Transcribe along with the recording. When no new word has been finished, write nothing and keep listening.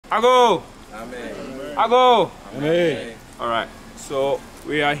Ago. Amen. Ago. Amen. All right. So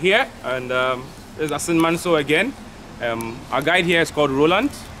we are here, and there's Assin Manso again. Our guide here is called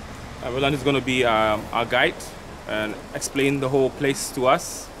Roland. Roland is going to be our guide and explain the whole place to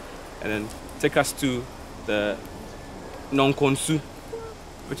us, and then take us to the Non-Konsu,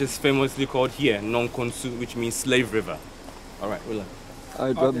 which is famously called here Non-Konsu, which means Slave River. All right, Roland. All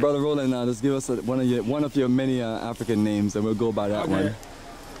right, okay. Brother Roland, just give us one of your many African names, and we'll go by that one.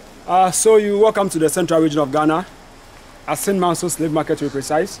 So you welcome to the Central Region of Ghana, Assin Manso Slave Market to be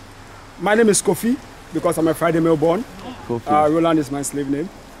precise. My name is Kofi, because I'm a Friday male born. Roland is my slave name.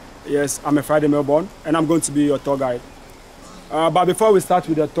 Yes, I'm a Friday male born, and I'm going to be your tour guide. But before we start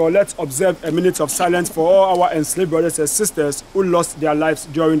with the tour, let's observe a minute of silence for all our enslaved brothers and sisters who lost their lives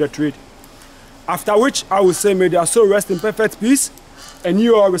during the trade. After which, I will say, may their soul rest in perfect peace, and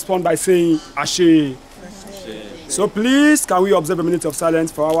you all respond by saying, Ashin. So please, can we observe a minute of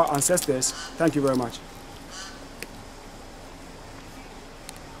silence for our ancestors? Thank you very much.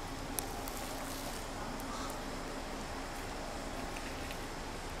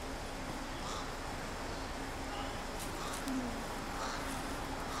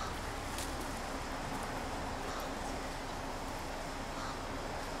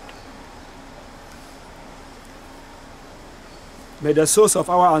 May the souls of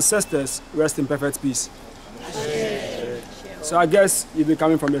our ancestors rest in perfect peace. So I guess you've been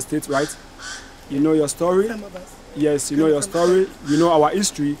coming from the States, right? You know your story. Some of us. Yes, you know your story. You know our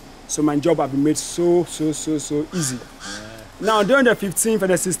history. So my job has been made so easy. Now, during the 15th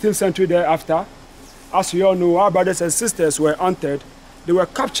and the 16th century thereafter, as we all know, our brothers and sisters were hunted, they were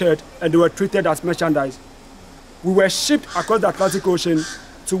captured, and they were treated as merchandise. We were shipped across the Atlantic Ocean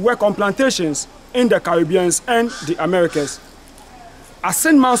to work on plantations in the Caribbean and the Americas.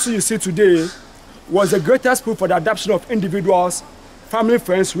 Assin Manso you see today was the greatest proof for the adoption of individuals, family,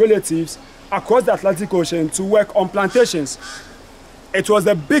 friends, relatives across the Atlantic Ocean to work on plantations. It was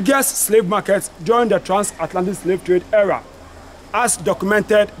the biggest slave market during the transatlantic slave trade era, as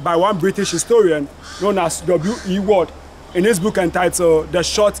documented by one British historian known as W.E. Ward in his book entitled The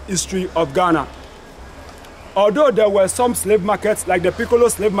Short History of Ghana. Although there were some slave markets like the Piccolo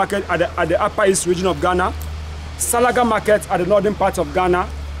slave market at the Upper East region of Ghana, Salaga markets at the northern part of Ghana,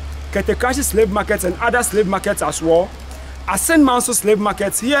 Ketekashi slave markets and other slave markets as well, Assin Manso slave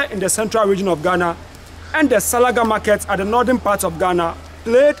markets here in the central region of Ghana, and the Salaga markets at the northern part of Ghana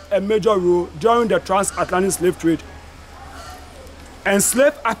played a major role during the transatlantic slave trade.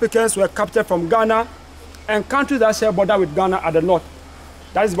 Enslaved Africans were captured from Ghana and countries that share border with Ghana at the north,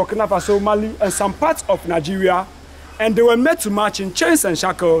 that is Burkina Faso, Mali, and some parts of Nigeria, and they were made to march in chains and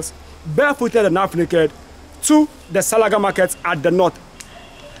shackles, barefooted and half-naked, to the Salaga markets at the north.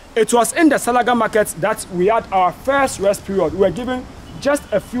 It was in the Salaga markets that we had our first rest period. We were given just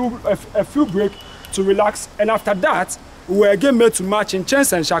a few breaks to relax, and after that, we were again made to march in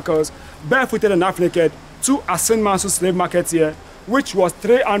chains and shackles, barefooted and half-naked, to Assin Manso slave market here, which was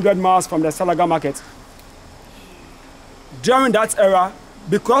 300 miles from the Salaga market. During that era,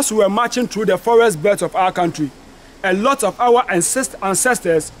 because we were marching through the forest belts of our country, a lot of our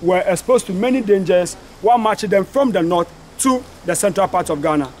ancestors were exposed to many dangers while marching them from the north to the central part of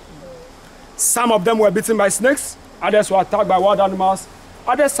Ghana. Some of them were bitten by snakes, others were attacked by wild animals,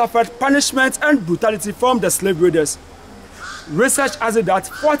 others suffered punishment and brutality from the slave raiders. Research has it that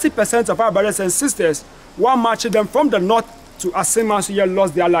 40% of our brothers and sisters, while marching them from the north to Assin Manso here,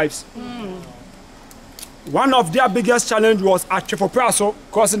 lost their lives. One of their biggest challenges was at Praso,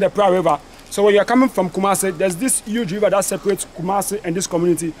 crossing the Pra River. So when you're coming from Kumasi, there's this huge river that separates Kumasi and this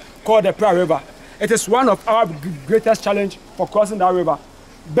community called the Pra River. It is one of our greatest challenges for crossing that river.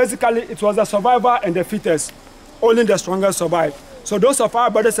 Basically, it was the survivor and the fittest. Only the strongest survived. So those of our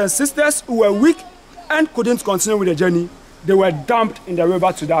brothers and sisters who were weak and couldn't continue with the journey, they were dumped in the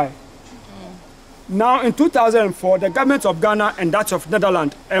river to die. Now, in 2004, the government of Ghana and that of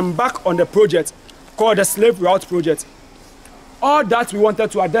Netherlands embarked on the project called the Slave Route Project. All that we wanted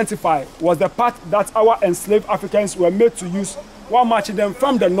to identify was the path that our enslaved Africans were made to use while marching them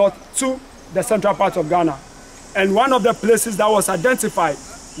from the north to the central part of Ghana. And one of the places that was identified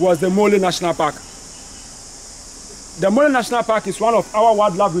was the Mole National Park. The Mole National Park is one of our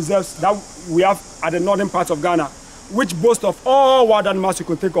wildlife reserves that we have at the northern part of Ghana, which boasts of all wild animals you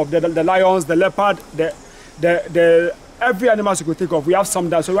could think of, the lions, the leopard, every animal you could think of. We have some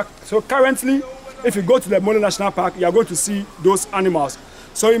there. So currently, if you go to the Mole National Park, you are going to see those animals.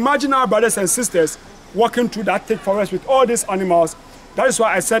 So imagine our brothers and sisters walking through that thick forest with all these animals. That is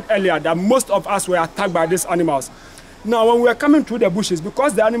why I said earlier that most of us were attacked by these animals. Now, when we were coming through the bushes,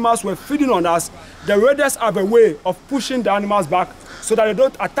 because the animals were feeding on us, the raiders have a way of pushing the animals back so that they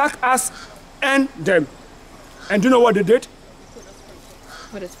don't attack us and them. And do you know what they did?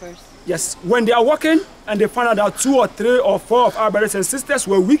 What is first? Yes, when they are walking and they found out that 2 or 3 or 4 of our brothers and sisters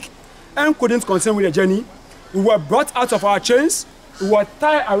were weak and couldn't continue with the journey, we were brought out of our chains, we were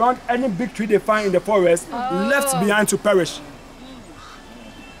tied around any big tree they find in the forest, left behind to perish.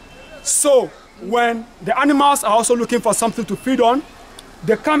 So, when the animals are also looking for something to feed on,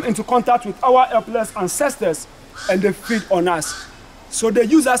 they come into contact with our helpless ancestors and they feed on us. So they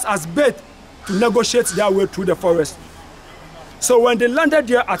use us as bait to negotiate their way through the forest. So when they landed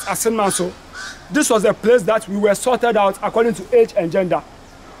there at Assin Manso, this was a place that we were sorted out according to age and gender.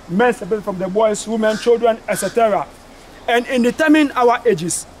 Men separated from the boys, women, children, etc. And in determining our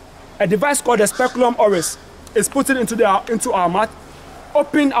ages, a device called the speculum oris is put into our mouth,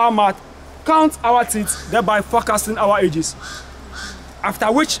 open our mouth, count our teeth, thereby forecasting our ages.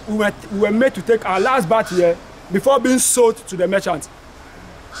 After which we were made to take our last bath here before being sold to the merchant.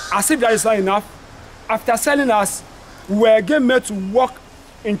 As if that is not enough, after selling us, we were again made to walk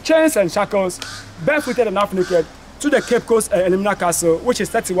in chains and shackles, barefooted and half naked, to the Cape Coast and Elimina Castle, which is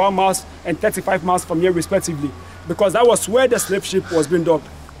 31 miles and 35 miles from here respectively, because that was where the slave ship was being docked.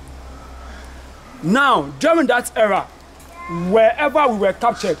 Now, during that era, wherever we were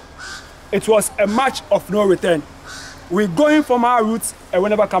captured, it was a march of no return. We're going from our roots and we're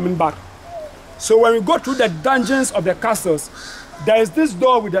never coming back. So when we go through the dungeons of the castles, there is this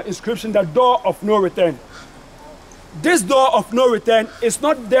door with the inscription, the door of no return. This door of no return is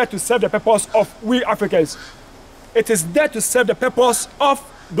not there to serve the purpose of we Africans. It is there to serve the purpose of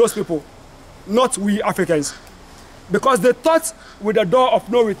those people, not we Africans. Because they thought with the door of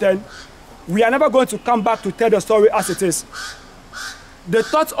no return, we are never going to come back to tell the story as it is. They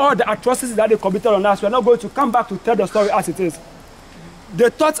thought all the atrocities that they committed on us, we are not going to come back to tell the story as it is. They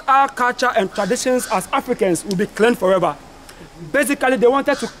thought our culture and traditions as Africans would be clean forever. Basically, they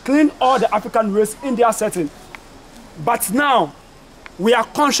wanted to clean all the African race in their setting. But now, we are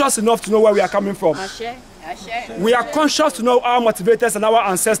conscious enough to know where we are coming from. We are conscious to know our motivators and our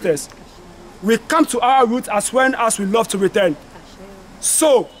ancestors. We come to our roots as when as we love to return.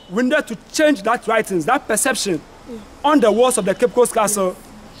 So, we need to change that writings, that perception on the walls of the Cape Coast Castle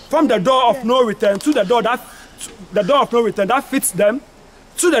from the door of no return to the door of no return that fits them,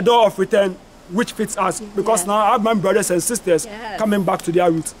 to the door of return which fits us, because now I have my brothers and sisters coming back to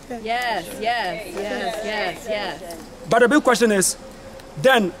their roots. Yes. But the big question is,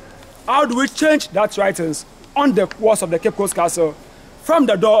 then, how do we change that writings on the walls of the Cape Coast Castle from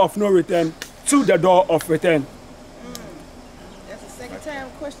the door of no return to the door of return? That's the second time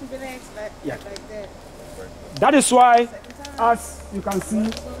question been asked like that. That is why, as you can see,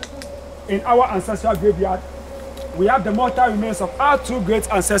 in our ancestral graveyard, we have the mortal remains of our 2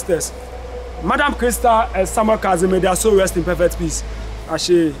 great ancestors, Madam Krista and Samuel Kazim. May their soul rest in perfect peace.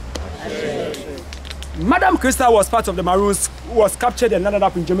 Ashe. Madam Krista was part of the Maroons who was captured and landed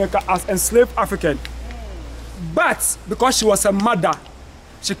up in Jamaica as enslaved African. But because she was a mother,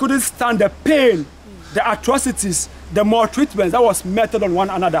 she couldn't stand the pain, the atrocities, the maltreatment that was meted on one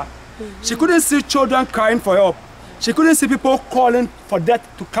another. She couldn't see children crying for help. She couldn't see people calling for death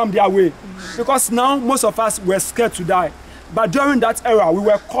to come their way. Because now most of us were scared to die. But during that era, we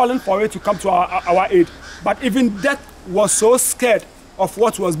were calling for it to come to our aid. But even death was so scared of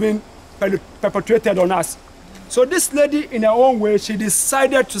what was being perpetrated on us. So this lady, in her own way, she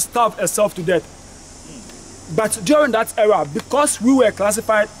decided to starve herself to death. But during that era, because we were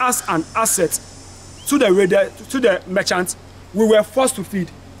classified as an asset to the merchants, we were forced to feed.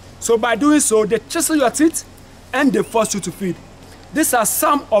 So by doing so, they chisel your teeth and they force you to feed. These are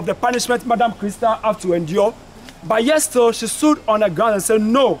some of the punishment Madam Krista had to endure. But yet still, she stood on the ground and said,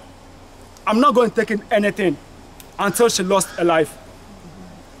 no, I'm not going to take in anything, until she lost her life.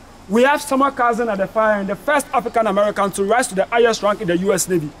 We have Samuel Kazim at the fire, and the first African American to rise to the highest rank in the US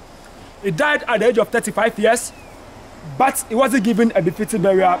Navy. He died at the age of 35 years, but he wasn't given a befitting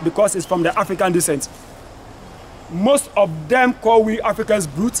burial because he's from the African descent. Most of them call we Africans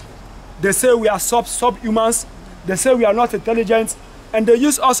brutes. They say we are subhumans. They say we are not intelligent, and they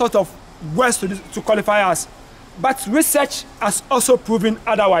use all sorts of words to qualify us. But research has also proven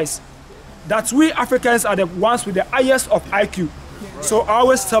otherwise, that we Africans are the ones with the highest of IQ. So I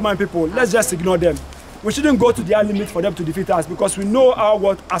always tell my people, let's just ignore them. We shouldn't go to their limit for them to defeat us, because we know our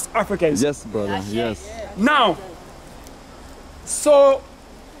worth as Africans. Yes, brother, yes. Now, so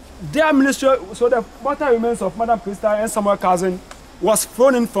their ministry, so the mortal remains of Madam Krista and Samuel Kazim was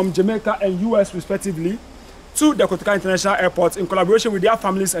flown in from Jamaica and US respectively to the Kotoka International Airport in collaboration with their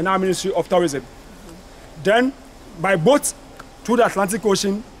families and our Ministry of Tourism. Then, by boat through the Atlantic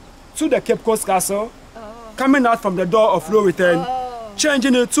Ocean to the Cape Coast Castle, coming out from the door of no return,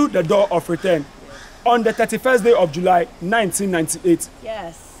 changing it to the door of return on the 31st day of July 1998.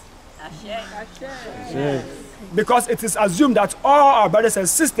 Yes. Ashe. Yes. Because it is assumed that all our brothers and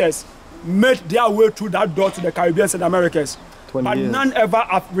sisters made their way through that door to the Caribbean and Americas. 20 But years. none ever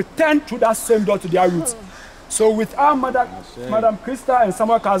have returned through that same door to their roots. So with our mother, Madam Krista and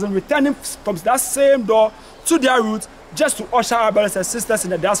Samuel Cousin returning from that same door to their roots, just to usher our brothers and sisters in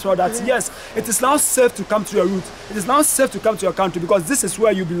the diaspora that yes, it is now safe to come to your roots. It is now safe to come to your country because this is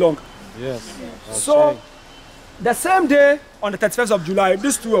where you belong. Yes. So the same day, on the 31st of July,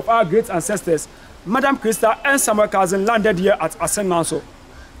 these two of our great ancestors, Madam Krista and Samuel Cousin, landed here at Assin, Manso.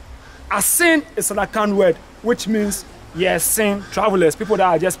 Assin is an Akan word, which means yes, sin, travelers, people that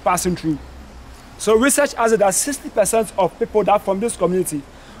are just passing through. So research has it that 60% of people that from this community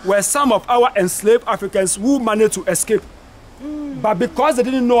were some of our enslaved Africans who managed to escape. But because they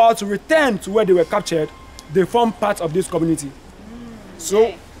didn't know how to return to where they were captured, they formed part of this community.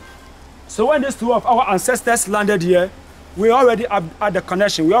 So when these two of our ancestors landed here, we already had the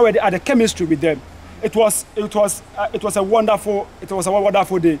connection. We already had the chemistry with them. It was a wonderful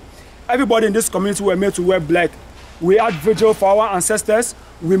day. Everybody in this community were made to wear black. We had vigil for our ancestors.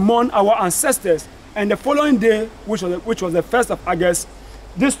 We mourned our ancestors. And the following day, which was the 1st of August,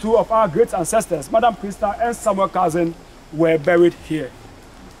 these two of our great ancestors, Madam Krista and Samuel Cousin, were buried here.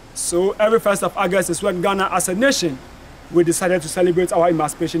 So every 1st of August is when Ghana, as a nation, we decided to celebrate our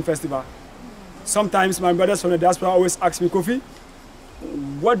Emancipation Festival. Sometimes my brothers from the diaspora always ask me, Kofi,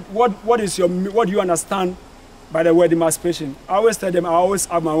 what do you understand by the word emancipation? I always tell them I always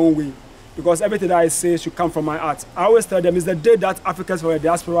have my own way, because everything that I say should come from my heart. I always tell them it's the day that Africans from the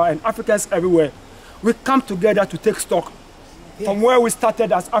diaspora and Africans everywhere, we come together to take stock from where we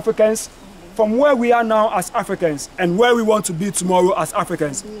started as Africans, from where we are now as Africans, and where we want to be tomorrow as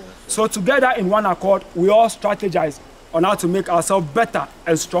Africans. So together in one accord, we all strategize on how to make ourselves better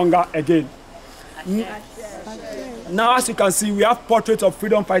and stronger again. Now, as you can see, we have portraits of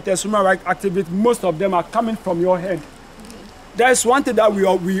freedom fighters, human rights activists. Most of them are coming from your head. There is one thing that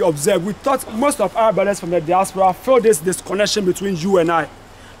we observe. We thought most of our brothers from the diaspora feel this disconnection between you and I.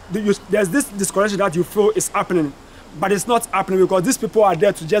 There's this disconnection that you feel is happening, but it's not happening because these people are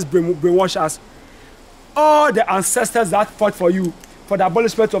there to just brainwash us. All the ancestors that fought for you, for the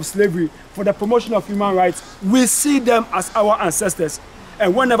abolishment of slavery, for the promotion of human rights, we see them as our ancestors.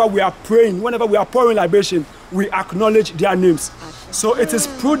 And whenever we are praying, whenever we are pouring libation, we acknowledge their names. So it is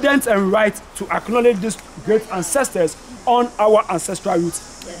prudent and right to acknowledge these great ancestors on our ancestral roots.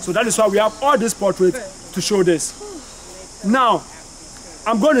 So that is why we have all these portraits to show this. Now,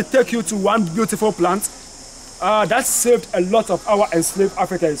 I'm going to take you to one beautiful plant that saved a lot of our enslaved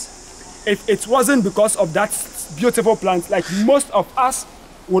Africans. If it wasn't because of that beautiful plant, like most of us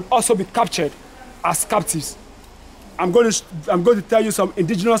would also be captured as captives. I'm going to tell you some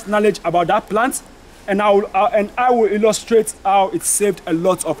indigenous knowledge about that plant, and I will illustrate how it saved a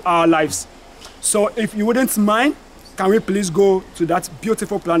lot of our lives. So if you wouldn't mind, can we please go to that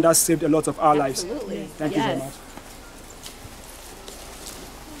beautiful plant that saved a lot of our lives? Absolutely. Thank you very much.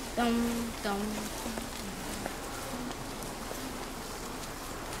 Dum, dum.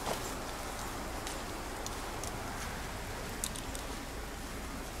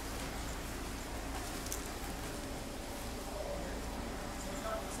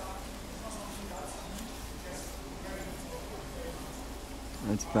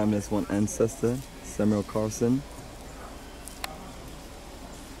 Let's climb this one ancestor, Samuel Carson.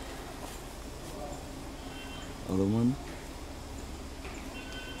 Other one.